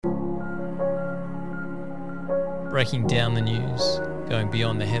breaking down the news, going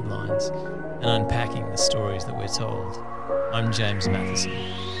beyond the headlines, and unpacking the stories that we're told. I'm James Matheson,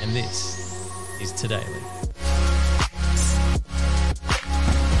 and this is Today.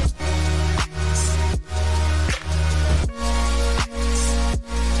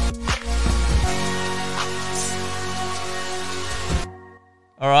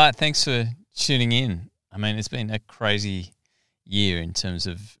 All right, thanks for tuning in. I mean, it's been a crazy year in terms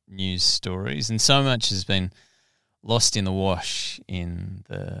of news stories, and so much has been lost in the wash in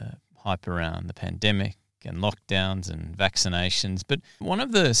the hype around the pandemic and lockdowns and vaccinations. But one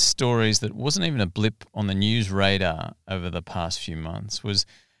of the stories that wasn't even a blip on the news radar over the past few months was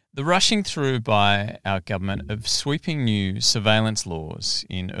the rushing through by our government of sweeping new surveillance laws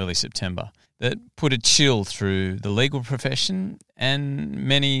in early September that put a chill through the legal profession and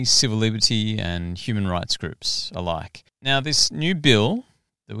many civil liberty and human rights groups alike. Now, this new bill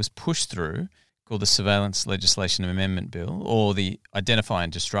that was pushed through, called the Surveillance Legislation Amendment Bill, or the Identify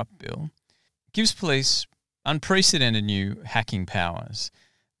and Disrupt Bill, gives police unprecedented new hacking powers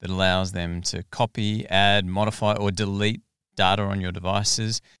that allows them to copy, add, modify or delete data on your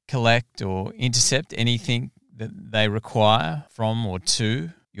devices, collect or intercept anything that they require from or to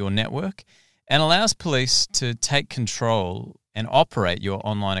your network, and allows police to take control and operate your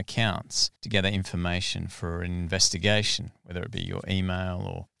online accounts to gather information for an investigation, whether it be your email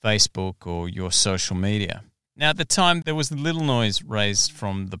or Facebook or your social media. Now, at the time, there was little noise raised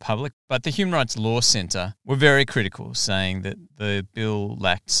from the public, but the Human Rights Law Centre were very critical, saying that the bill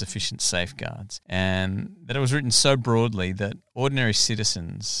lacked sufficient safeguards and that it was written so broadly that ordinary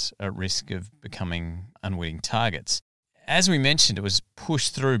citizens are at risk of becoming unwitting targets. As we mentioned, it was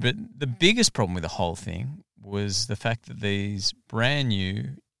pushed through, but the biggest problem with the whole thing was the fact that these brand new,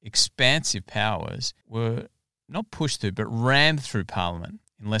 expansive powers were not pushed through, but rammed through Parliament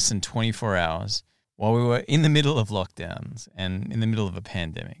in less than 24 hours while we were in the middle of lockdowns and in the middle of a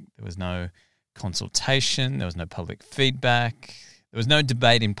pandemic. There was no consultation, there was no public feedback, there was no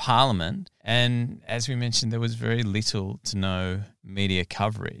debate in Parliament, and as we mentioned, there was very little to no media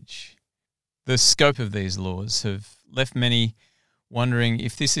coverage. The scope of these laws have left many wondering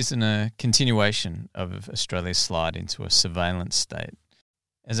if this isn't a continuation of Australia's slide into a surveillance state,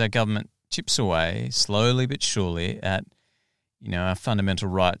 as our government chips away slowly but surely at, our fundamental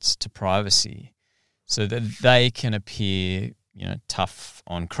rights to privacy, so that they can appear, tough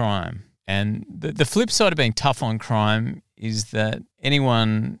on crime. And the flip side of being tough on crime is that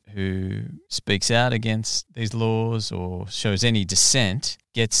anyone who speaks out against these laws or shows any dissent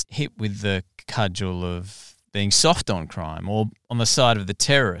gets hit with the cudgel of being soft on crime or on the side of the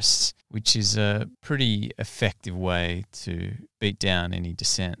terrorists, which is a pretty effective way to beat down any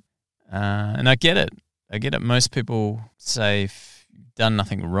dissent. And I get it. Most people say if you've done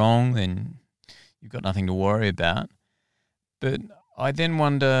nothing wrong, then you've got nothing to worry about. But I then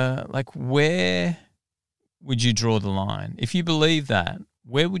wonder, where would you draw the line? If you believe that,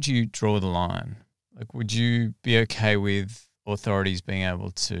 where would you draw the line? Would you be okay with authorities being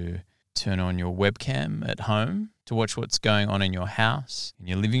able to turn on your webcam at home to watch what's going on in your house, in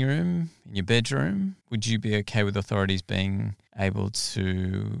your living room, in your bedroom? Would you be okay with authorities being able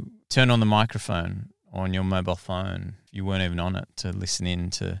to turn on the microphone on your mobile phone if you weren't even on it to listen in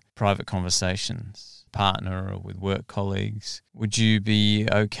to private conversations, partner or with work colleagues? Would you be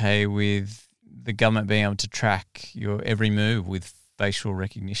okay with the government being able to track your every move with facial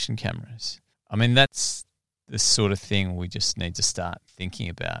recognition cameras? I mean, that's the sort of thing we just need to start thinking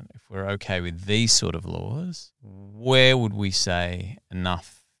about. If we're okay with these sort of laws, where would we say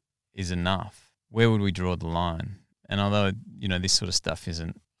enough is enough? Where would we draw the line? And although, this sort of stuff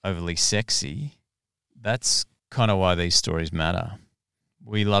isn't overly sexy, that's kind of why these stories matter.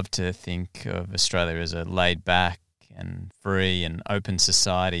 We love to think of Australia as a laid back and free and open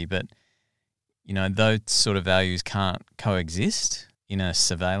society, but, those sort of values can't coexist in a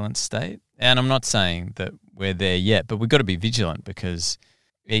surveillance state. And I'm not saying that we're there yet, but we've got to be vigilant because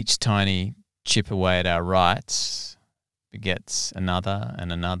each tiny chip away at our rights begets another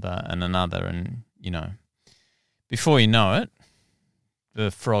and another and another. And, before you know it,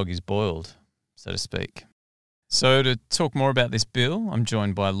 the frog is boiled, so to speak. So to talk more about this bill, I'm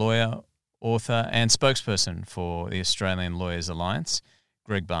joined by lawyer, author and spokesperson for the Australian Lawyers Alliance,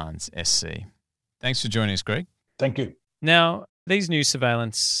 Greg Barnes, SC. Thanks for joining us, Greg. Thank you. Now, these new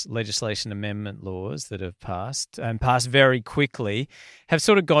surveillance legislation amendment laws that have passed, and passed very quickly, have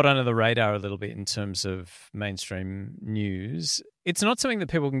sort of got under the radar a little bit in terms of mainstream news. It's not something that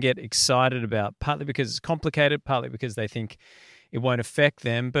people can get excited about, partly because it's complicated, partly because they think it won't affect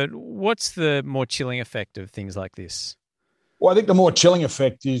them. But what's the more chilling effect of things like this? Well, I think the more chilling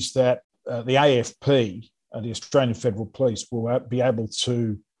effect is that the AFP the Australian Federal Police will be able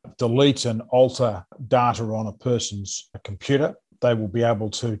to delete and alter data on a person's computer. They will be able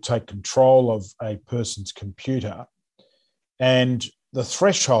to take control of a person's computer. And the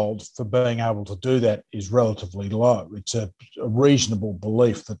threshold for being able to do that is relatively low. It's a reasonable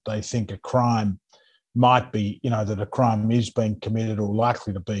belief that they think a crime might be, that a crime is being committed or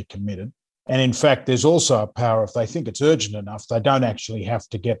likely to be committed. And in fact, there's also a power, if they think it's urgent enough, they don't actually have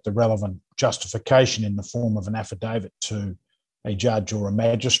to get the relevant justification in the form of an affidavit to a judge or a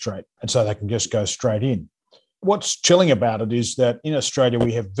magistrate. And so they can just go straight in. What's chilling about it is that in Australia,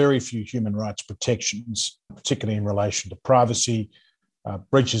 we have very few human rights protections, particularly in relation to privacy,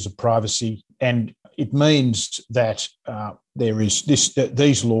 breaches of privacy. And it means that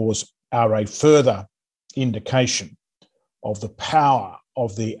these laws are a further indication of the power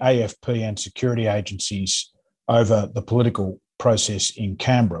of the AFP and security agencies over the political process in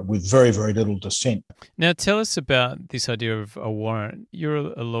Canberra with very, very little dissent. Now, tell us about this idea of a warrant. You're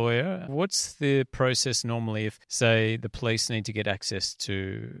a lawyer. What's the process normally if, say, the police need to get access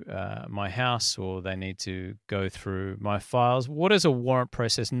to my house or they need to go through my files? What does a warrant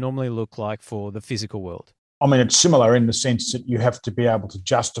process normally look like for the physical world? I mean, it's similar in the sense that you have to be able to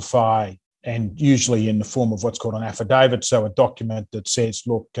justify, and usually in the form of what's called an affidavit, so a document that says,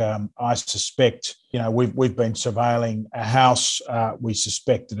 look, I suspect, we've been surveilling a house. We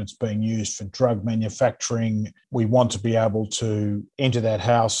suspect that it's being used for drug manufacturing. We want to be able to enter that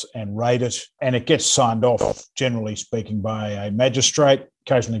house and raid it. And it gets signed off, generally speaking, by a magistrate,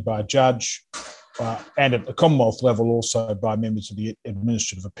 occasionally by a judge, and at the Commonwealth level also by members of the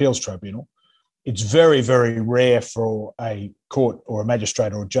Administrative Appeals Tribunal. It's very, very rare for a court or a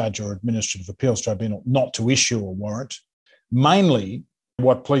magistrate or a judge or administrative appeals tribunal not to issue a warrant. Mainly,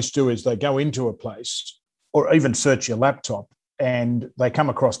 what police do is they go into a place or even search your laptop and they come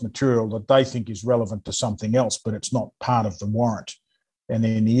across material that they think is relevant to something else, but it's not part of the warrant. And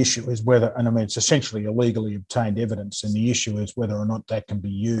then the issue is whether, it's essentially illegally obtained evidence, and the issue is whether or not that can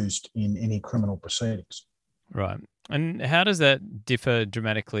be used in any criminal proceedings. Right. And how does that differ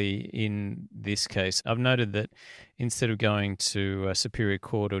dramatically in this case? I've noted that instead of going to a superior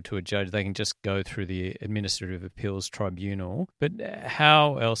court or to a judge, they can just go through the Administrative Appeals Tribunal. But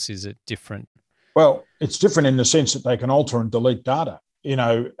how else is it different? Well, it's different in the sense that they can alter and delete data.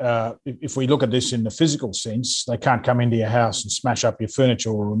 If we look at this in the physical sense, they can't come into your house and smash up your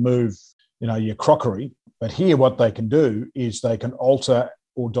furniture or remove, your crockery. But here what they can do is they can alter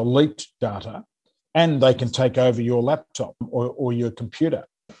or delete data, and they can take over your laptop or your computer.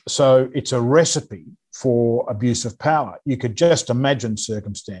 So it's a recipe for abuse of power. You could just imagine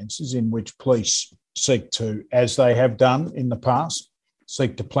circumstances in which police seek to, as they have done in the past,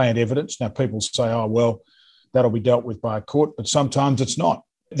 seek to plant evidence. Now, people say, oh, well, that'll be dealt with by a court, but sometimes it's not.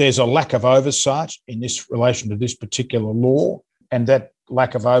 There's a lack of oversight in this relation to this particular law, and that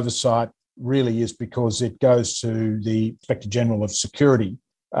lack of oversight really is because it goes to the Inspector General of Security.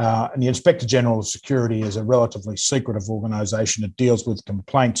 And the Inspector General of Security is a relatively secretive organisation. It deals with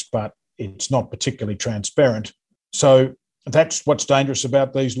complaints, but it's not particularly transparent. So that's what's dangerous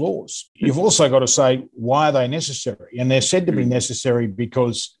about these laws. You've also got to say, why are they necessary? And they're said to be necessary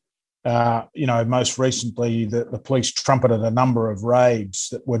because, most recently the police trumpeted a number of raids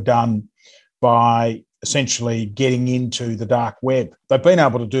that were done by essentially getting into the dark web. They've been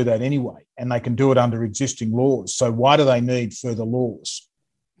able to do that anyway, and they can do it under existing laws. So why do they need further laws?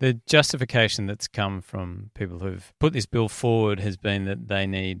 The justification that's come from people who've put this bill forward has been that they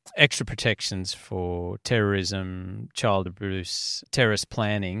need extra protections for terrorism, child abuse, terrorist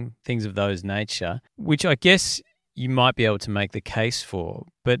planning, things of those nature, which I guess you might be able to make the case for.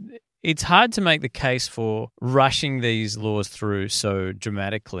 But it's hard to make the case for rushing these laws through so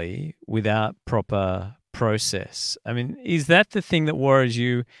dramatically without proper process. I mean, is that the thing that worries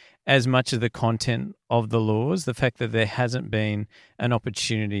you as much as the content of the laws, the fact that there hasn't been an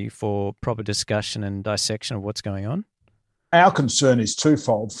opportunity for proper discussion and dissection of what's going on? Our concern is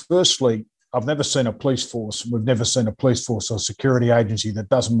twofold. Firstly, I've never seen a police force, we've never seen a police force or security agency that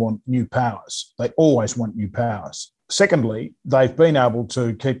doesn't want new powers. They always want new powers. Secondly, they've been able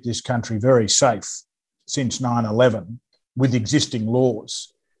to keep this country very safe since 9/11 with existing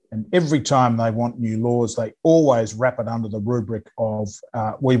laws. And every time they want new laws, they always wrap it under the rubric of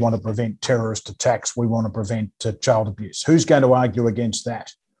we want to prevent terrorist attacks, we want to prevent child abuse. Who's going to argue against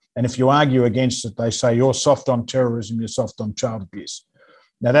that? And if you argue against it, they say you're soft on terrorism, you're soft on child abuse.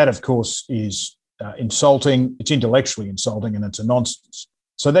 Now that, of course, is insulting. It's intellectually insulting and it's a nonsense.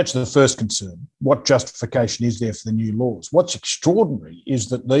 So that's the first concern. What justification is there for the new laws? What's extraordinary is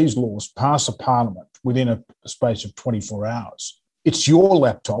that these laws pass a parliament within a space of 24 hours. It's your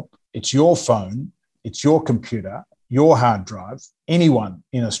laptop, it's your phone, it's your computer, your hard drive, anyone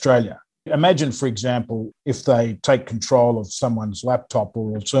in Australia. Imagine, for example, if they take control of someone's laptop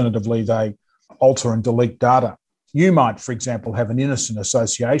or alternatively they alter and delete data. You might, for example, have an innocent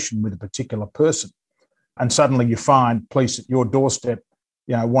association with a particular person, and suddenly you find police at your doorstep,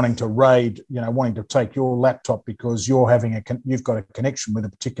 wanting to raid, wanting to take your laptop because you've got a connection with a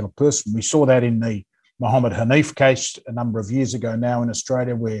particular person. We saw that in the Mohammed Hanif case a number of years ago now in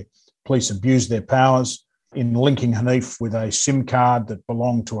Australia, where police abused their powers in linking Hanif with a SIM card that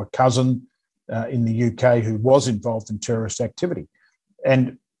belonged to a cousin in the UK who was involved in terrorist activity.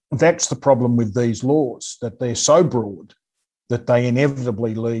 And that's the problem with these laws, that they're so broad that they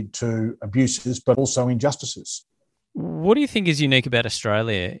inevitably lead to abuses, but also injustices. What do you think is unique about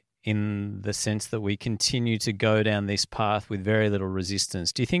Australia in the sense that we continue to go down this path with very little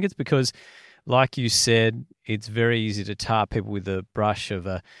resistance? Do you think it's because, like you said, it's very easy to tar people with the brush of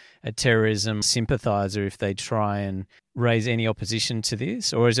a terrorism sympathiser if they try and raise any opposition to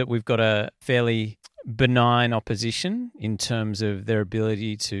this? Or is it we've got a fairly benign opposition in terms of their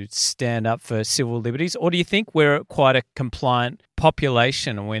ability to stand up for civil liberties? Or do you think we're quite a compliant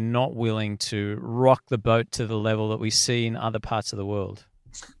population and we're not willing to rock the boat to the level that we see in other parts of the world?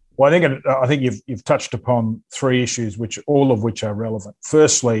 Well, I think you've touched upon three issues, all of which are relevant.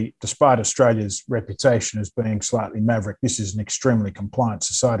 Firstly, despite Australia's reputation as being slightly maverick, this is an extremely compliant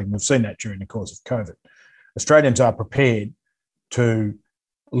society, and we've seen that during the course of COVID. Australians are prepared to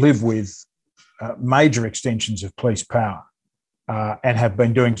live with major extensions of police power and have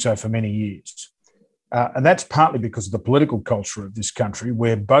been doing so for many years. And that's partly because of the political culture of this country,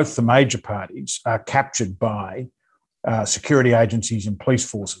 where both the major parties are captured by security agencies and police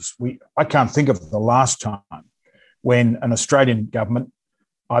forces. I can't think of the last time when an Australian government,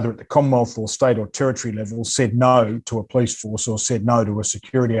 either at the Commonwealth or state or territory level, said no to a police force or said no to a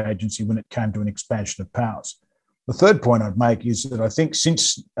security agency when it came to an expansion of powers. The third point I'd make is that I think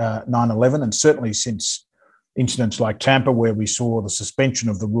since 9/11, and certainly since incidents like Tampa, where we saw the suspension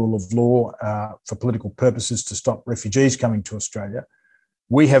of the rule of law for political purposes to stop refugees coming to Australia,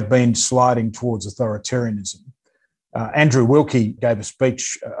 we have been sliding towards authoritarianism. Andrew Wilkie gave a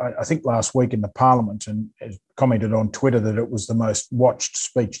speech, I think last week in the Parliament, and commented on Twitter that it was the most watched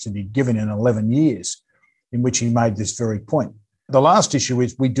speech that he'd given in 11 years, in which he made this very point. The last issue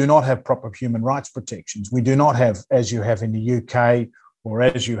is we do not have proper human rights protections. We do not have, as you have in the UK or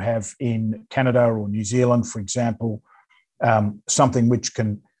as you have in Canada or New Zealand, for example, something which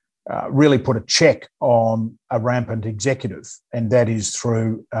can really put a check on a rampant executive, and that is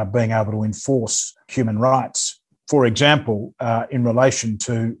through being able to enforce human rights. For example, in relation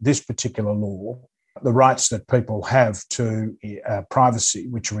to this particular law, the rights that people have to privacy,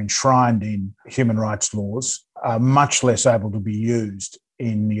 which are enshrined in human rights laws, are much less able to be used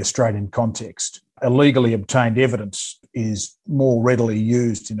in the Australian context. Illegally obtained evidence is more readily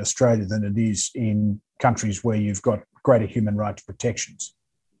used in Australia than it is in countries where you've got greater human rights protections.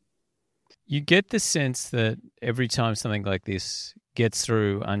 You get the sense that every time something like this gets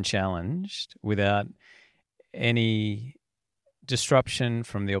through unchallenged, without any disruption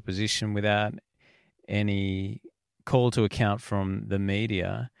from the opposition, without any call to account from the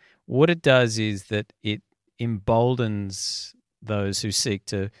media, what it does is that it emboldens those who seek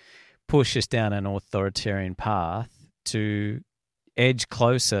to push us down an authoritarian path to edge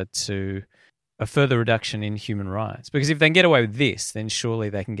closer to a further reduction in human rights. Because if they can get away with this, then surely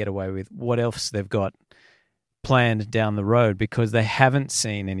they can get away with what else they've got planned down the road, because they haven't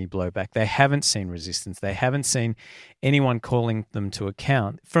seen any blowback. They haven't seen resistance. They haven't seen anyone calling them to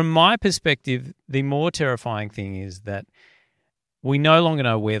account. From my perspective, the more terrifying thing is that we no longer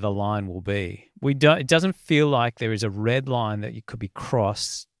know where the line will be. It doesn't feel like there is a red line that could be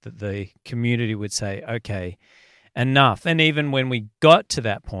crossed, that the community would say, okay, enough. And even when we got to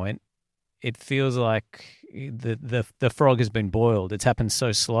that point, it feels like the frog has been boiled. It's happened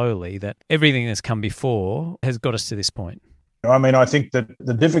so slowly that everything that's come before has got us to this point. I mean, I think that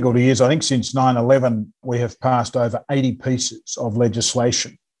the difficulty is, I think since 9/11, we have passed over 80 pieces of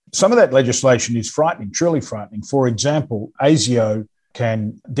legislation. Some of that legislation is frightening, truly frightening. For example, ASIO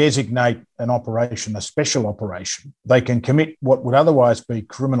can designate an operation, a special operation. They can commit what would otherwise be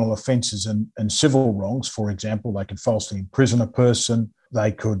criminal offences and civil wrongs. For example, they can falsely imprison a person.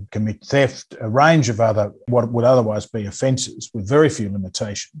 They could commit theft, a range of other what would otherwise be offences with very few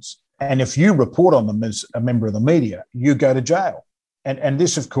limitations. And if you report on them as a member of the media, you go to jail. And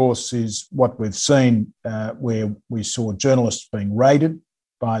this, of course, is what we've seen where we saw journalists being raided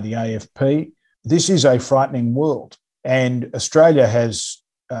by the AFP. This is a frightening world. And Australia has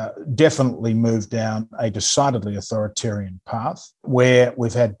definitely moved down a decidedly authoritarian path where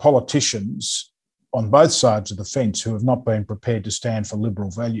we've had politicians on both sides of the fence who have not been prepared to stand for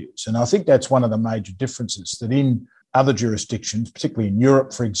liberal values. And I think that's one of the major differences, that in other jurisdictions, particularly in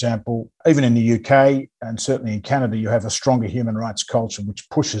Europe, for example, even in the UK and certainly in Canada, you have a stronger human rights culture which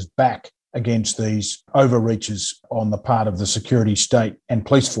pushes back against these overreaches on the part of the security state and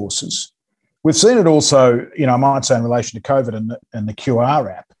police forces. We've seen it also, I might say in relation to COVID and the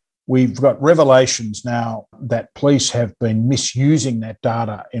QR app. We've got revelations now that police have been misusing that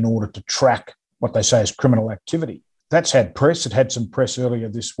data in order to track what they say is criminal activity. That's had press. It had some press earlier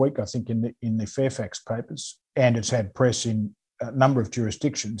this week, I think, in the Fairfax papers, and it's had press in a number of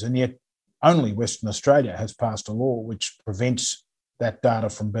jurisdictions. And yet only Western Australia has passed a law which prevents that data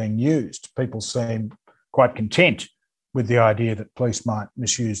from being used. People seem quite content with the idea that police might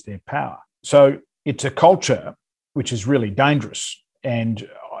misuse their power. So it's a culture which is really dangerous. And,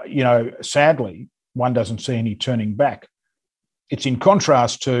 sadly, one doesn't see any turning back. It's in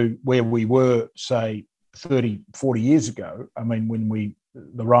contrast to where we were, say, 30, 40 years ago. I mean, when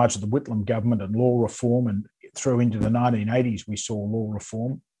the rise of the Whitlam government and law reform, and through into the 1980s, we saw law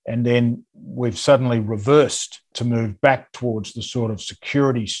reform. And then we've suddenly reversed to move back towards the sort of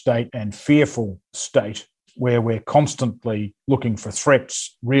security state and fearful state where we're constantly looking for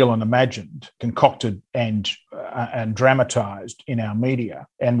threats, real and imagined, concocted and dramatised in our media.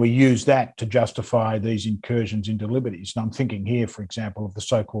 And we use that to justify these incursions into liberties. And I'm thinking here, for example, of the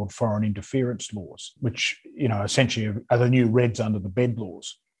so-called foreign interference laws, which, essentially are the new Reds under the bed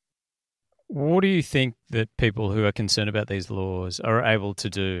laws. What do you think that people who are concerned about these laws are able to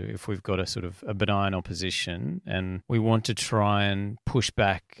do if we've got a sort of a benign opposition and we want to try and push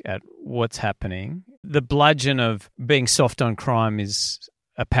back at what's happening? The bludgeon of being soft on crime is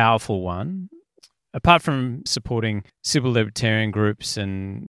a powerful one. Apart from supporting civil libertarian groups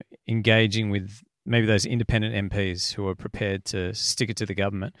and engaging with maybe those independent MPs who are prepared to stick it to the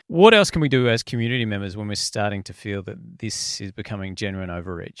government, what else can we do as community members when we're starting to feel that this is becoming genuine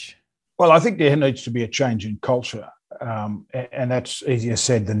overreach? Well, I think there needs to be a change in culture, and that's easier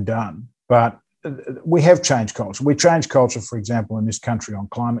said than done. But we have changed culture. We changed culture, for example, in this country on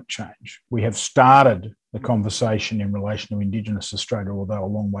climate change. We have started the conversation in relation to Indigenous Australia, although a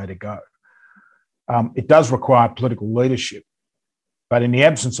long way to go. It does require political leadership, but in the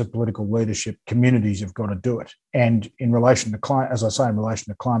absence of political leadership, communities have got to do it. And in relation to as I say, in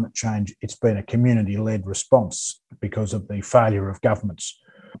relation to climate change, it's been a community-led response because of the failure of governments.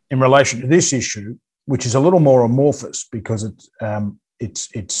 In relation to this issue, which is a little more amorphous because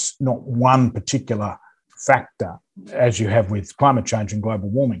it's not one particular factor, as you have with climate change and global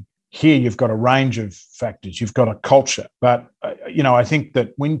warming. Here you've got a range of factors. You've got a culture. But, I think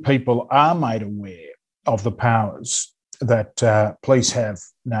that when people are made aware of the powers that police have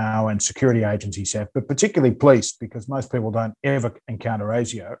now and security agencies have, but particularly police, because most people don't ever encounter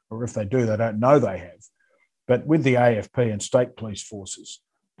ASIO, or if they do, they don't know they have. But with the AFP and state police forces,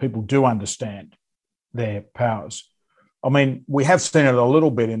 people do understand their powers. I mean, we have seen it a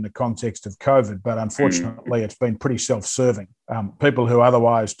little bit in the context of COVID, but unfortunately, it's been pretty self-serving. People who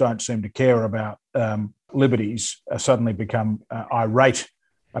otherwise don't seem to care about liberties suddenly become irate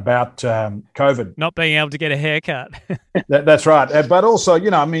about COVID. Not being able to get a haircut. That's right. But also,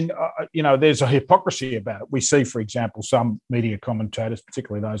 there's a hypocrisy about it. We see, for example, some media commentators,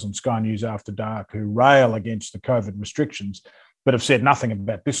 particularly those on Sky News After Dark, who rail against the COVID restrictions, but have said nothing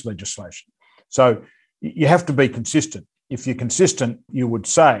about this legislation. So you have to be consistent. If you're consistent, you would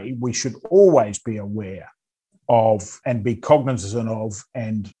say we should always be aware of and be cognizant of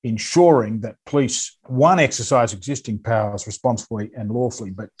and ensuring that police, one, exercise existing powers responsibly and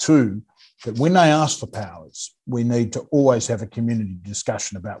lawfully, but two, that when they ask for powers, we need to always have a community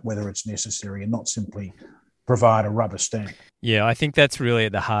discussion about whether it's necessary and not simply provide a rubber stamp. Yeah, I think that's really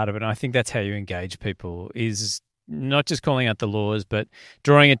at the heart of it. And I think that's how you engage people, is not just calling out the laws, but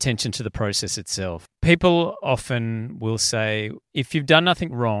drawing attention to the process itself. People often will say, if you've done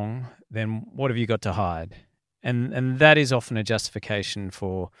nothing wrong, then what have you got to hide? And that is often a justification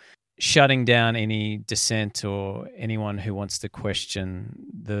for shutting down any dissent or anyone who wants to question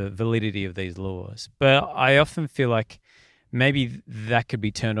the validity of these laws. But I often feel like maybe that could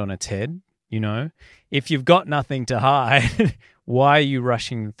be turned on its head, If you've got nothing to hide, why are you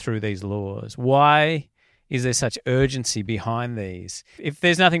rushing through these laws? Why is there such urgency behind these? If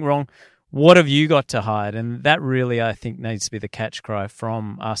there's nothing wrong, what have you got to hide? And that really, I think, needs to be the catch cry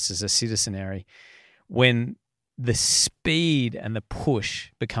from us as a citizenry when the speed and the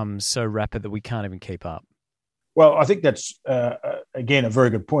push becomes so rapid that we can't even keep up. Well, I think that's, again, a very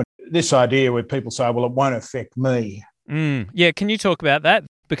good point. This idea where people say, well, it won't affect me. Yeah, can you talk about that?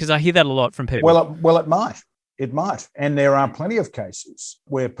 Because I hear that a lot from people. Well, it might. It might. And there are plenty of cases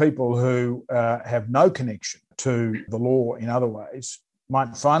where people who have no connection to the law in other ways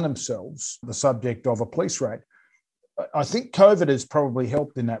might find themselves the subject of a police raid. I think COVID has probably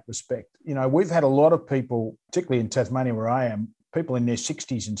helped in that respect. You know, we've had a lot of people, particularly in Tasmania where I am, people in their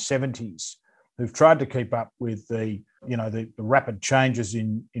 60s and 70s who've tried to keep up with the rapid changes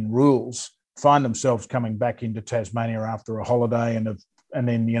in rules, find themselves coming back into Tasmania after a holiday and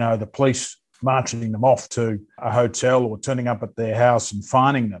then the police marching them off to a hotel or turning up at their house and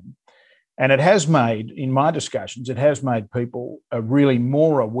fining them. And it has made, in my discussions, people really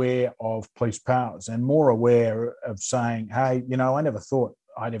more aware of police powers and more aware of saying, hey, I never thought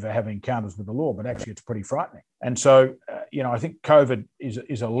I'd ever have encounters with the law, but actually it's pretty frightening. And so, I think COVID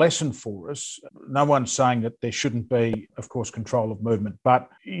is a lesson for us. No one's saying that there shouldn't be, of course, control of movement. But,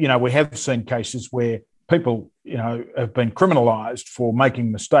 we have seen cases where people, have been criminalised for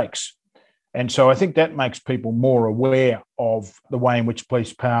making mistakes. And so I think that makes people more aware of the way in which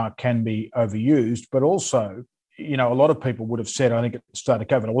police power can be overused. But also, a lot of people would have said, I think at the start of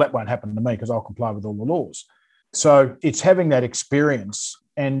COVID, well, that won't happen to me because I'll comply with all the laws. So it's having that experience.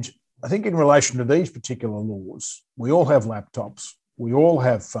 And I think in relation to these particular laws, we all have laptops, we all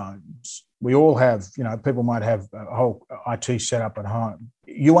have phones, we all have, people might have a whole IT set up at home.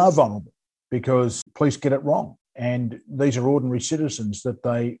 You are vulnerable because police get it wrong. And these are ordinary citizens that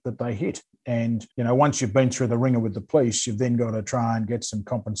they hit. And, once you've been through the ringer with the police, you've then got to try and get some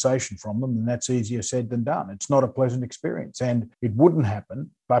compensation from them. And that's easier said than done. It's not a pleasant experience. And it wouldn't happen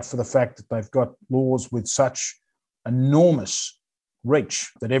but for the fact that they've got laws with such enormous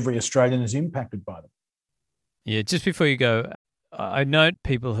reach that every Australian is impacted by them. Yeah, just before you go, I note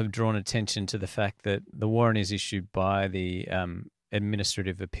people have drawn attention to the fact that the warrant is issued by the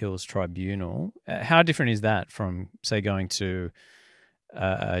Administrative Appeals Tribunal. How different is that from, say, going to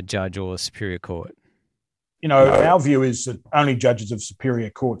a judge or a superior court? Our view is that only judges of superior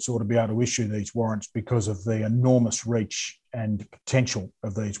courts ought to be able to issue these warrants because of the enormous reach and potential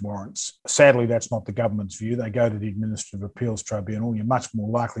of these warrants. Sadly, that's not the government's view. They go to the Administrative Appeals Tribunal. You're much more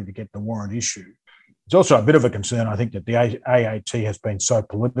likely to get the warrant issued. It's also a bit of a concern, I think, that the AAT has been so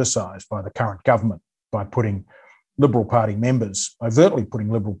politicised by the current government by putting Liberal Party members, overtly putting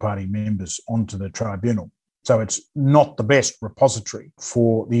Liberal Party members onto the tribunal. So it's not the best repository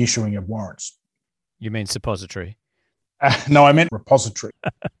for the issuing of warrants. You mean suppository? No, I meant repository.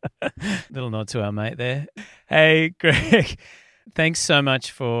 Little nod to our mate there. Hey, Greg, thanks so much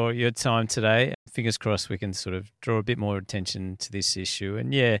for your time today. Fingers crossed we can sort of draw a bit more attention to this issue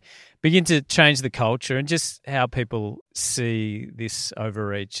and, begin to change the culture and just how people see this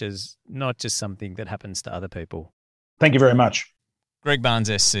overreach as not just something that happens to other people. Thank you very much. Greg Barnes,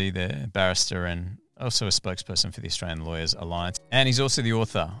 SC, the barrister and also a spokesperson for the Australian Lawyers Alliance. And he's also the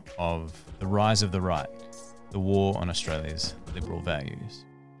author of The Rise of the Right, The War on Australia's Liberal Values.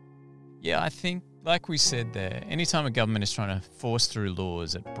 Yeah, I think, like we said there, anytime a government is trying to force through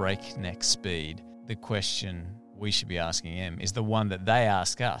laws at breakneck speed, the question we should be asking them is the one that they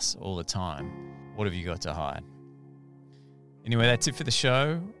ask us all the time. What have you got to hide? Anyway, that's it for the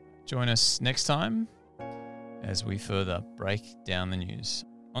show. Join us next time as we further break down the news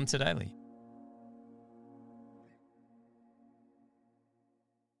on Todayly.